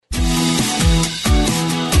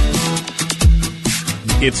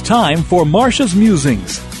It's time for Marcia's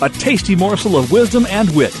Musings, a tasty morsel of wisdom and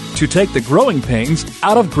wit to take the growing pains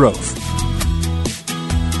out of growth.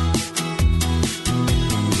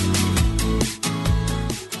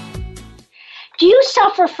 Do you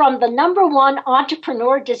suffer from the number one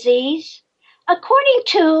entrepreneur disease? According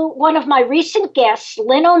to one of my recent guests,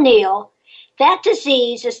 Lynn O'Neill, that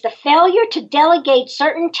disease is the failure to delegate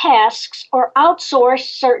certain tasks or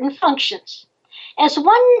outsource certain functions. As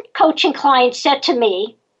one coaching client said to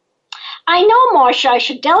me, "I know, Marcia, I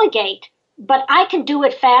should delegate, but I can do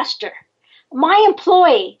it faster. My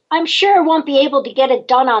employee, I'm sure, won't be able to get it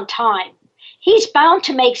done on time. He's bound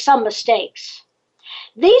to make some mistakes."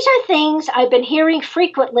 These are things I've been hearing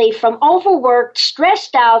frequently from overworked,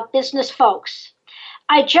 stressed out business folks.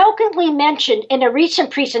 I jokingly mentioned in a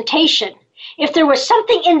recent presentation, if there was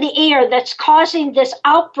something in the air that's causing this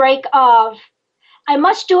outbreak of, I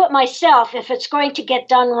must do it myself if it's going to get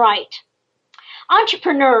done right.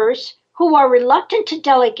 Entrepreneurs who are reluctant to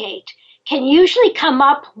delegate can usually come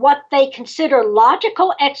up what they consider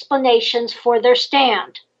logical explanations for their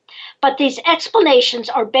stand. But these explanations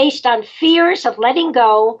are based on fears of letting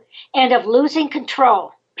go and of losing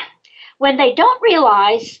control. When they don't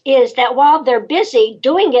realize is that while they're busy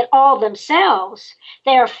doing it all themselves,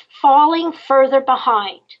 they are falling further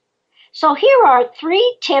behind. So here are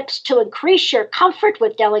 3 tips to increase your comfort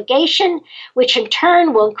with delegation, which in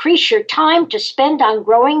turn will increase your time to spend on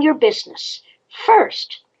growing your business.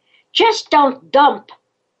 First, just don't dump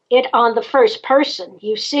it on the first person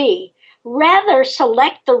you see. Rather,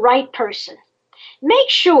 select the right person. Make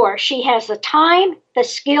sure she has the time, the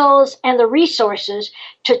skills, and the resources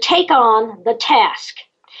to take on the task.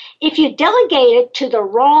 If you delegate it to the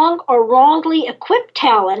wrong or wrongly equipped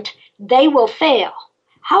talent, they will fail.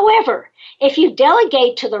 However, if you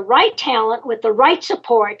delegate to the right talent with the right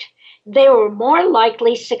support, they will more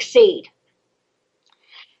likely succeed.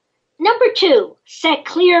 Number 2, set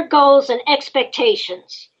clear goals and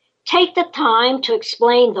expectations. Take the time to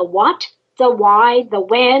explain the what, the why, the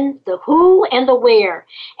when, the who, and the where,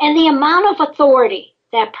 and the amount of authority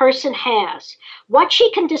that person has, what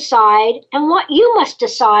she can decide, and what you must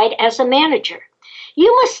decide as a manager.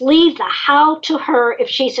 You must leave the how to her if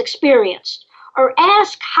she's experienced, or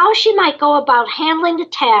ask how she might go about handling the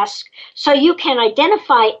task so you can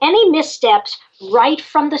identify any missteps right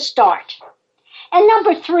from the start. And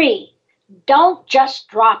number 3, don't just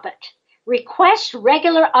drop it. Request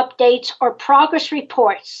regular updates or progress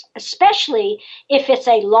reports, especially if it's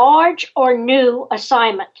a large or new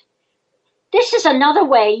assignment. This is another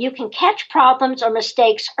way you can catch problems or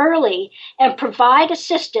mistakes early and provide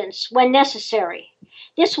assistance when necessary.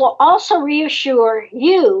 This will also reassure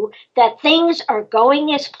you that things are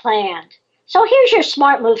going as planned. So here's your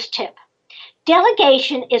Smart Moves tip.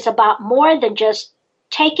 Delegation is about more than just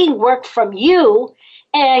taking work from you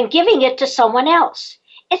and giving it to someone else.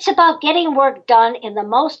 It's about getting work done in the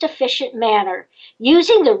most efficient manner,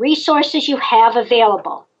 using the resources you have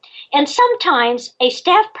available. And sometimes a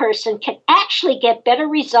staff person can actually get better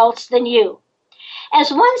results than you.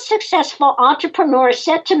 As one successful entrepreneur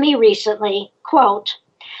said to me recently, quote,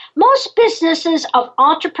 "Most businesses of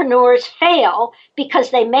entrepreneurs fail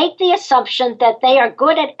because they make the assumption that they are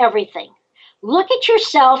good at everything. Look at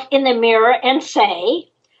yourself in the mirror and say,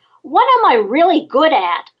 what am I really good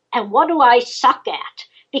at and what do I suck at?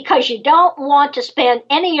 Because you don't want to spend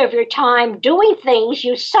any of your time doing things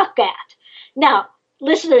you suck at." Now,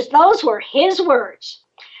 listeners, those were his words.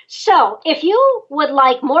 So, if you would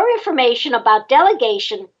like more information about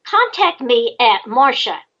delegation, contact me at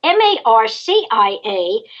Marcia,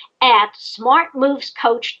 Marcia, at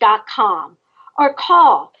smartmovescoach.com or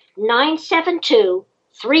call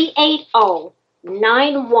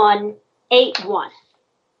 972-380-9181.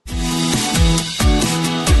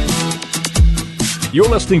 You're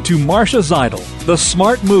listening to Marcia Zeidel, the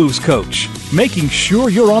Smart Moves Coach, making sure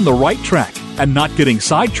you're on the right track and not getting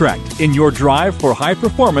sidetracked in your drive for high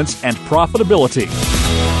performance and profitability.